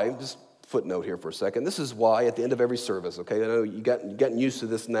is why, just footnote here for a second, this is why at the end of every service, okay, I know you've gotten used to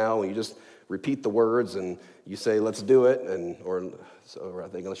this now, and you just repeat the words, and you say, let's do it, or I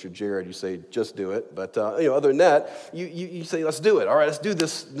think unless you're Jared, you say, just do it, but other than that, you say, let's do it, all right, let's do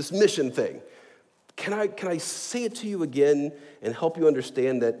this mission thing. Can I say it to you again and help you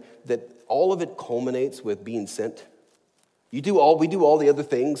understand that all of it culminates with being sent? We do all the other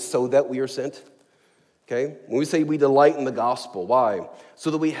things so that we are sent. Okay? When we say we delight in the gospel, why?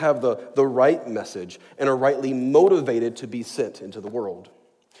 So that we have the right message and are rightly motivated to be sent into the world.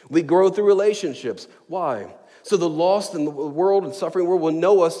 We grow through relationships. Why? So the lost in the world and suffering world will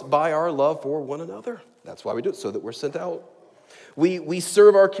know us by our love for one another. That's why we do it, so that we're sent out. We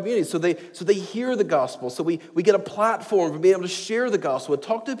serve our community so they hear the gospel, so we get a platform for being able to share the gospel and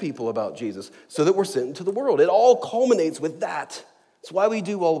talk to people about Jesus so that we're sent into the world. It all culminates with that. It's why we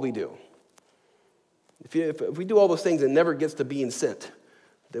do all we do. If we do all those things and never gets to being sent,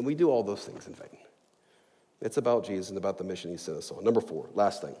 then we do all those things in vain. It's about Jesus and about the mission he sent us on. Number 4,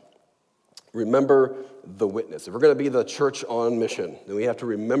 last thing. Remember the witness. If we're going to be the church on mission, then we have to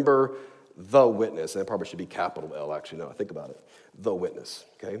remember the witness. And it probably should be capital L, actually, now I think about it. The witness,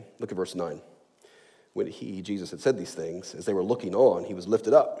 okay? Look at verse 9. When Jesus, had said these things, as they were looking on, he was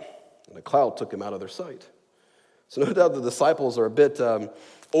lifted up, and a cloud took him out of their sight. So no doubt the disciples are a bit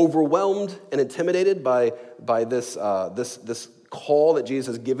overwhelmed and intimidated by this call that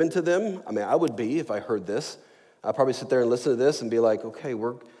Jesus has given to them. I mean, I would be if I heard this. I'd probably sit there and listen to this and be like, okay,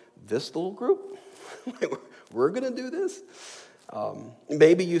 we're this little group? We're going to do this?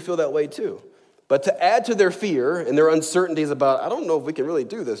 Maybe you feel that way too. But to add to their fear and their uncertainties about, I don't know if we can really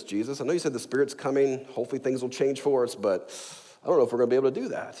do this, Jesus. I know you said the Spirit's coming. Hopefully things will change for us, but I don't know if we're going to be able to do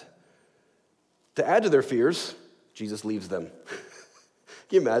that. To add to their fears, Jesus leaves them. Can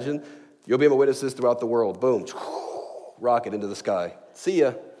you imagine? You'll be my witnesses throughout the world. Boom. Rocket into the sky. See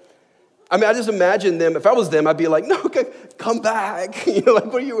ya. I mean, I just imagine them. If I was them, I'd be like, no, come back.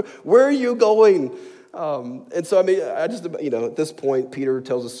 Where are you going? And so, I mean, at this point, Peter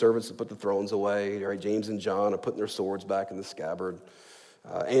tells his servants to put the thrones away. Right? James and John are putting their swords back in the scabbard.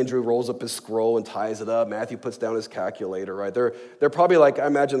 Andrew rolls up his scroll and ties it up. Matthew puts down his calculator, right? They're probably like, I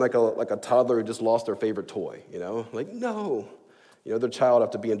imagine like a toddler who just lost their favorite toy, Like, no. Their child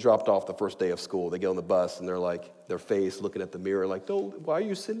after being dropped off the first day of school, they get on the bus and they're like, their face looking at the mirror like, no, why are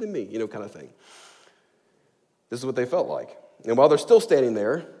you sending me? Kind of thing. This is what they felt like. And while they're still standing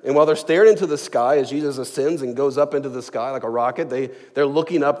there, and while they're staring into the sky as Jesus ascends and goes up into the sky like a rocket, they're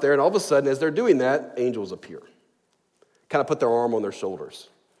looking up there, and all of a sudden, as they're doing that, angels appear. Kind of put their arm on their shoulders.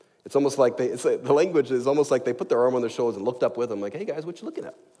 It's almost like the language is almost like they put their arm on their shoulders and looked up with them like, hey guys, what you looking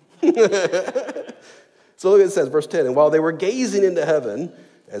at? So look what it says, verse 10, and while they were gazing into heaven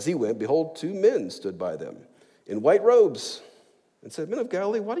As he went, behold, 2 men stood by them in white robes and said, Men of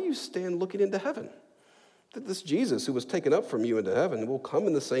Galilee, why do you stand looking into heaven? That this Jesus who was taken up from you into heaven will come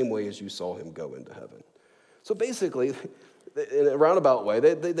in the same way as you saw him go into heaven. So basically, in a roundabout way,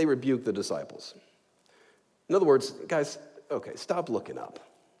 they rebuke the disciples. In other words, guys, okay, stop looking up.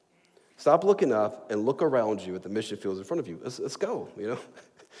 Stop looking up and look around you at the mission fields in front of you. Let's go, you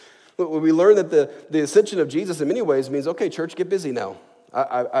know. We learn that the ascension of Jesus in many ways means, okay, church, get busy now.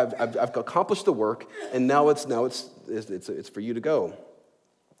 I've accomplished the work, and now it's for you to go.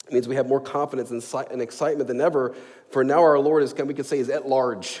 It means we have more confidence and excitement than ever, for now our Lord we could say, is at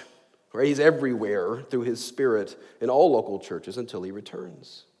large. Right? He's everywhere through his Spirit in all local churches until he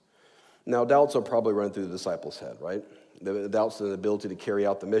returns. Now, doubts are probably running through the disciples' head, right? The doubts in the ability to carry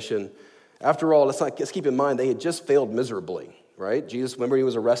out the mission. After all, let's keep in mind, they had just failed miserably, right? Jesus, remember he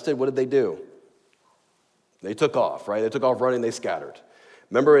was arrested, what did they do? They took off, right? They took off running, they scattered.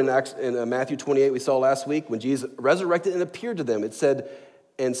 Remember in Matthew 28 we saw last week, when Jesus resurrected and appeared to them, it said,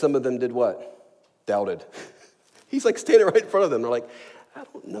 and some of them did what? Doubted. He's like standing right in front of them. They're like, I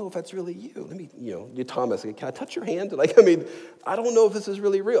don't know if that's really you. Let me, you Thomas, can I touch your hand? I don't know if this is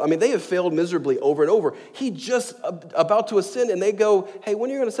really real. They have failed miserably over and over. He just about to ascend, and they go, hey, when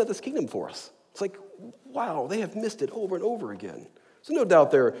are you going to set this kingdom for us? It's like, wow, they have missed it over and over again. So no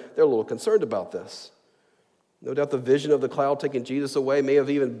doubt they're a little concerned about this. No doubt the vision of the cloud taking Jesus away may have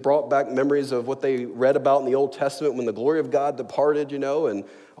even brought back memories of what they read about in the Old Testament when the glory of God departed, and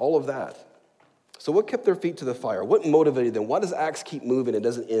all of that. So what kept their feet to the fire? What motivated them? Why does Acts keep moving and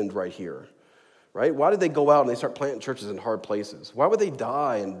doesn't end right here? Right? Why did they go out and they start planting churches in hard places? Why would they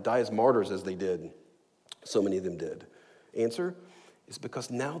die as martyrs as they did? So many of them did. Answer is because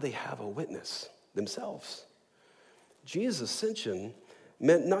now they have a witness themselves. Jesus' ascension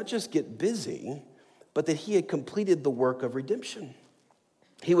meant not just get busy, but that he had completed the work of redemption.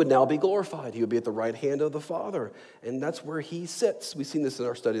 He would now be glorified. He would be at the right hand of the Father. And that's where he sits. We've seen this in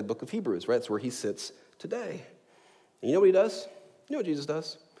our study of the book of Hebrews, right? That's where he sits today. And you know what he does? You know what Jesus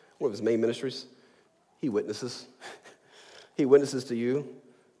does? One of his main ministries? He witnesses. He witnesses to you,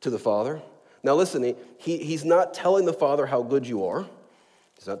 to the Father. Now listen, he's not telling the Father how good you are.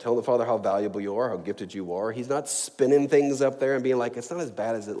 He's not telling the Father how valuable you are, how gifted you are. He's not spinning things up there and being like, it's not as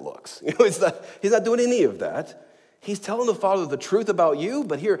bad as it looks. He's not doing any of that. He's telling the Father the truth about you,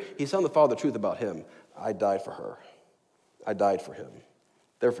 but here he's telling the Father the truth about him. I died for her. I died for him.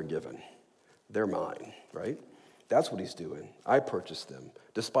 They're forgiven. They're mine, right? That's what he's doing. I purchased them,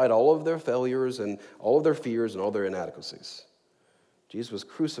 despite all of their failures and all of their fears and all their inadequacies. Jesus was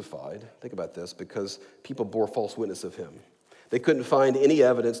crucified, think about this, because people bore false witness of him. They couldn't find any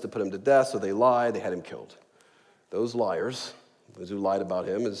evidence to put him to death, so they lied, they had him killed. Those liars, those who lied about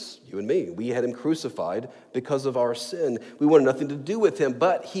him, is you and me. We had him crucified because of our sin. We wanted nothing to do with him,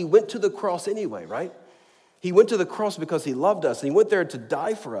 but he went to the cross anyway, right? He went to the cross because he loved us, and he went there to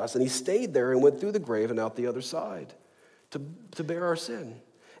die for us, and he stayed there and went through the grave and out the other side to bear our sin.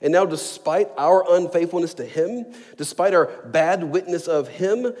 And now, despite our unfaithfulness to him, despite our bad witness of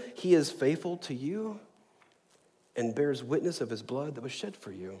him, he is faithful to you and bears witness of his blood that was shed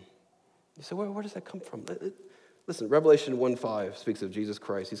for you. You say, where does that come from? Listen, Revelation 1:5 speaks of Jesus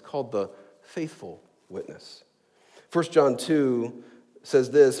Christ. He's called the faithful witness. 1 John 2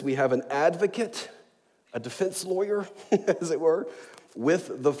 says this, we have an advocate, a defense lawyer, as it were,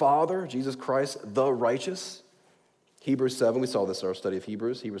 with the Father, Jesus Christ, the righteous. Hebrews 7, we saw this in our study of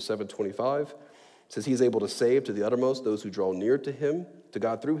Hebrews. Hebrews 7:25 says he is able to save to the uttermost those who draw near to him, to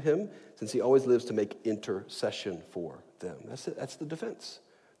God through him, since he always lives to make intercession for them. That's it. That's the defense.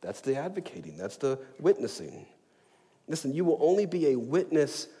 That's the advocating. That's the witnessing. Listen, you will only be a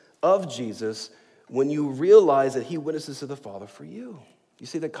witness of Jesus when you realize that he witnesses to the Father for you. You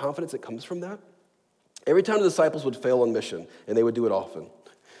see the confidence that comes from that? Every time the disciples would fail on mission, and they would do it often,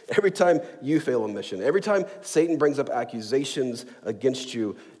 every time you fail on mission, every time Satan brings up accusations against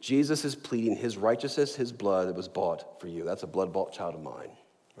you, Jesus is pleading his righteousness, his blood that was bought for you. That's a blood-bought child of mine,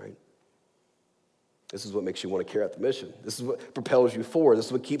 right? This is what makes you want to carry out the mission. This is what propels you forward. This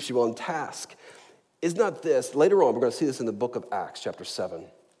is what keeps you on task. Is not this, later on, we're going to see this in the book of Acts, chapter 7.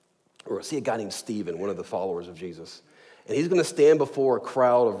 We're going to see a guy named Stephen, one of the followers of Jesus. And he's going to stand before a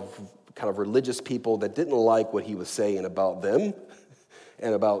crowd of kind of religious people that didn't like what he was saying about them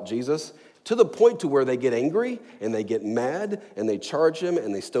and about Jesus, to the point to where they get angry and they get mad and they charge him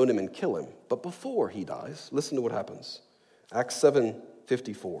and they stone him and kill him. But before he dies, listen to what happens. Acts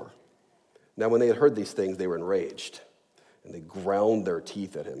 7:54. Now when they had heard these things, they were enraged and they ground their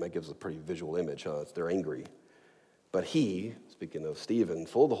teeth at him. That gives a pretty visual image, huh? They're angry. But he, speaking of Stephen,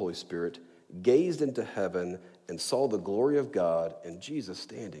 full of the Holy Spirit, gazed into heaven and saw the glory of God and Jesus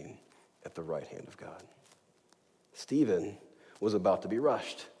standing at the right hand of God. Stephen was about to be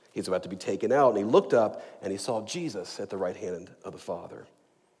rushed. He's about to be taken out, and he looked up and he saw Jesus at the right hand of the Father.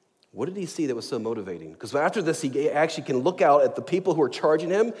 What did he see that was so motivating? Because after this, he actually can look out at the people who are charging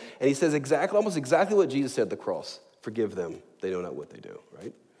him, and he says almost exactly what Jesus said at the cross. Forgive them, they know not what they do,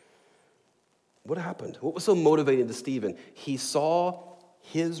 right? What happened? What was so motivating to Stephen? He saw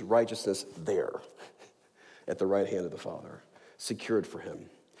his righteousness there at the right hand of the Father, secured for him.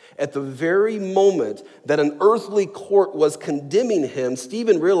 At the very moment that an earthly court was condemning him,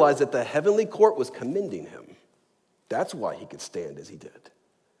 Stephen realized that the heavenly court was commending him. That's why he could stand as he did.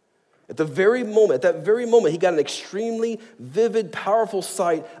 At that very moment, he got an extremely vivid, powerful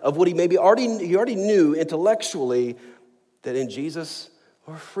sight of what he already knew intellectually, that in Jesus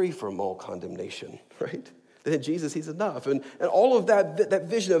we're free from all condemnation, right? That in Jesus he's enough. And all of that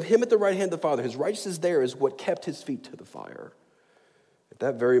vision of him at the right hand of the Father, his righteousness there is what kept his feet to the fire. At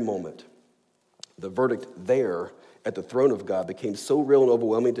that very moment, the verdict there at the throne of God became so real and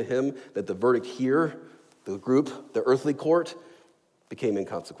overwhelming to him that the verdict here, the earthly court, became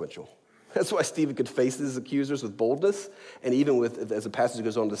inconsequential. That's why Stephen could face his accusers with boldness, and even with, as the passage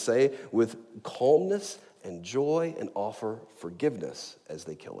goes on to say, with calmness and joy, and offer forgiveness as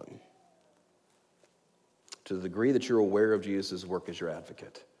they kill him. To the degree that you're aware of Jesus' work as your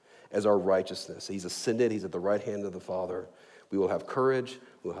advocate, as our righteousness, he's ascended, he's at the right hand of the Father, we will have courage,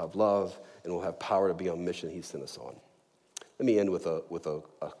 we'll have love, and we'll have power to be on mission he sent us on. Let me end with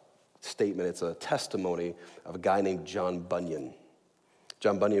a statement. It's a testimony of a guy named John Bunyan.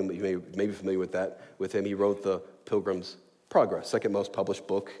 John Bunyan, you may be familiar with him. He wrote the Pilgrim's Progress, second most published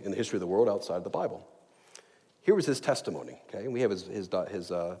book in the history of the world outside of the Bible. Here was his testimony, okay? We have his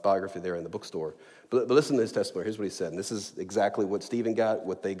biography there in the bookstore. But listen to his testimony. Here's what he said. And this is exactly what Stephen got,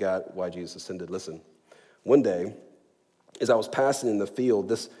 what they got, why Jesus ascended. Listen. One day, as I was passing in the field,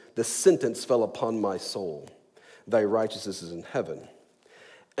 this sentence fell upon my soul. Thy righteousness is in heaven.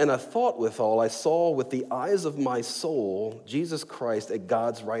 And I thought withal, I saw with the eyes of my soul Jesus Christ at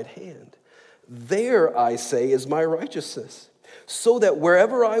God's right hand. There, I say, is my righteousness, so that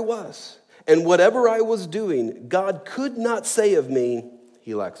wherever I was and whatever I was doing, God could not say of me,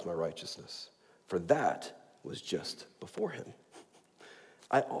 he lacks my righteousness, for that was just before him.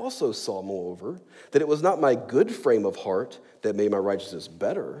 I also saw, moreover, that it was not my good frame of heart that made my righteousness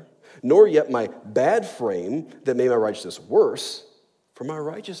better, nor yet my bad frame that made my righteousness worse. For my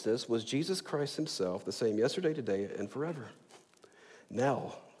righteousness was Jesus Christ himself, the same yesterday, today, and forever.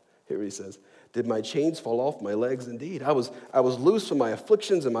 Now, here he says, did my chains fall off my legs indeed? I was loose from my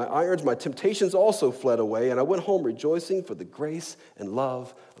afflictions and my irons. My temptations also fled away, and I went home rejoicing for the grace and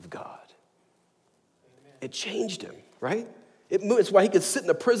love of God. Amen. It changed him, right? It's why he could sit in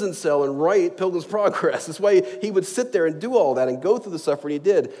a prison cell and write Pilgrim's Progress. It's why he would sit there and do all that and go through the suffering he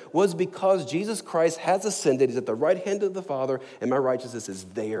did, was because Jesus Christ has ascended. He's at the right hand of the Father, and my righteousness is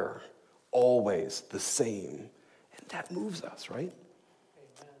there, always the same. And that moves us, right?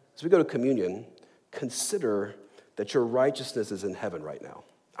 Amen. As we go to communion, consider that your righteousness is in heaven right now.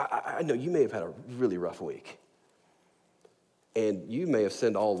 I know you may have had a really rough week, and you may have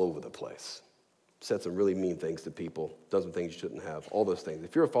sinned all over the place. Said some really mean things to people, done some things you shouldn't have, all those things.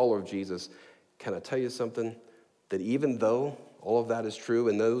 If you're a follower of Jesus, can I tell you something? That even though all of that is true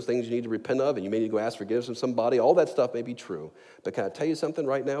and those things you need to repent of and you may need to go ask forgiveness from somebody, all that stuff may be true. But can I tell you something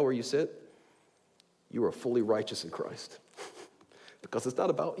right now where you sit? You are fully righteous in Christ because it's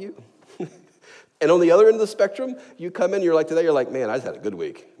not about you. And on the other end of the spectrum, you come in, you're like, man, I just had a good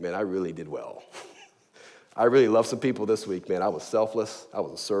week. Man, I really did well. I really loved some people this week, man. I was selfless. I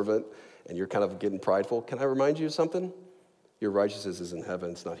was a servant. And you're kind of getting prideful. Can I remind you of something? Your righteousness is in heaven.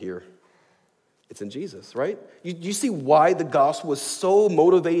 It's not here. It's in Jesus, right? You see why the gospel is so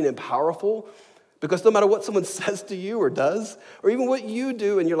motivating and powerful? Because no matter what someone says to you or does, or even what you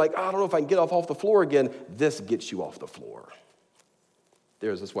do, and you're like, I don't know if I can get off the floor again, this gets you off the floor.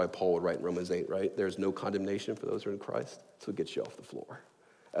 That's why Paul would write in Romans 8, right? There's no condemnation for those who are in Christ. That's what gets you off the floor.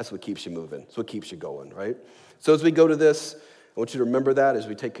 That's what keeps you moving. That's what keeps you going, right? So as we go to this, I want you to remember that as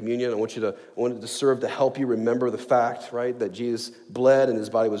we take communion. I want it to serve to help you remember the fact, right, that Jesus bled and his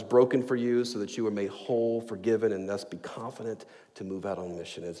body was broken for you so that you were made whole, forgiven, and thus be confident to move out on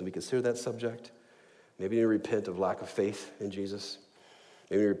mission. As we consider that subject, maybe you repent of lack of faith in Jesus.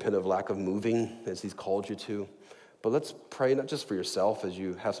 Maybe you repent of lack of moving as he's called you to. But let's pray not just for yourself as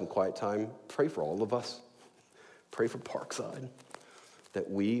you have some quiet time. Pray for all of us. Pray for Parkside,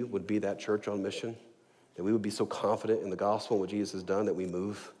 that we would be that church on mission. That we would be so confident in the gospel and what Jesus has done that we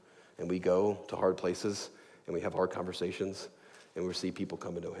move and we go to hard places and we have hard conversations and we see people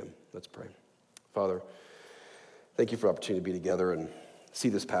come to know him. Let's pray. Father, thank you for the opportunity to be together and see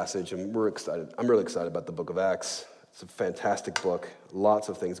this passage, and we're excited. I'm really excited about the book of Acts. It's a fantastic book, lots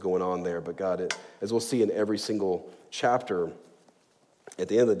of things going on there, but God, as we'll see in every single chapter, at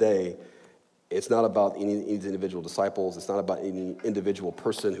the end of the day, it's not about any individual disciples. It's not about any individual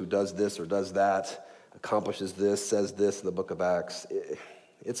person who does this or does that, accomplishes this, says this in the book of Acts.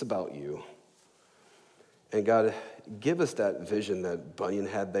 It's about you. And God, give us that vision that Bunyan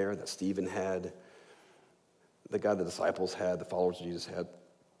had there, that Stephen had, that God, the disciples had, the followers of Jesus had,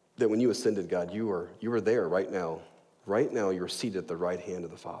 that when you ascended, God, you were there right now. Right now, you're seated at the right hand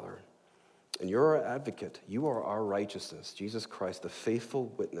of the Father. And you're our advocate. You are our righteousness. Jesus Christ, the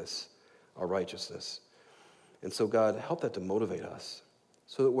faithful witness, our righteousness. And so, God, help that to motivate us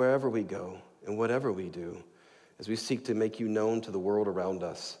so that wherever we go and whatever we do, as we seek to make you known to the world around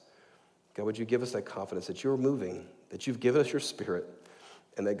us, God, would you give us that confidence that you're moving, that you've given us your Spirit,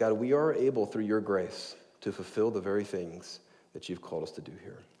 and that, God, we are able through your grace to fulfill the very things that you've called us to do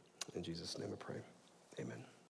here. In Jesus' name I pray. Amen.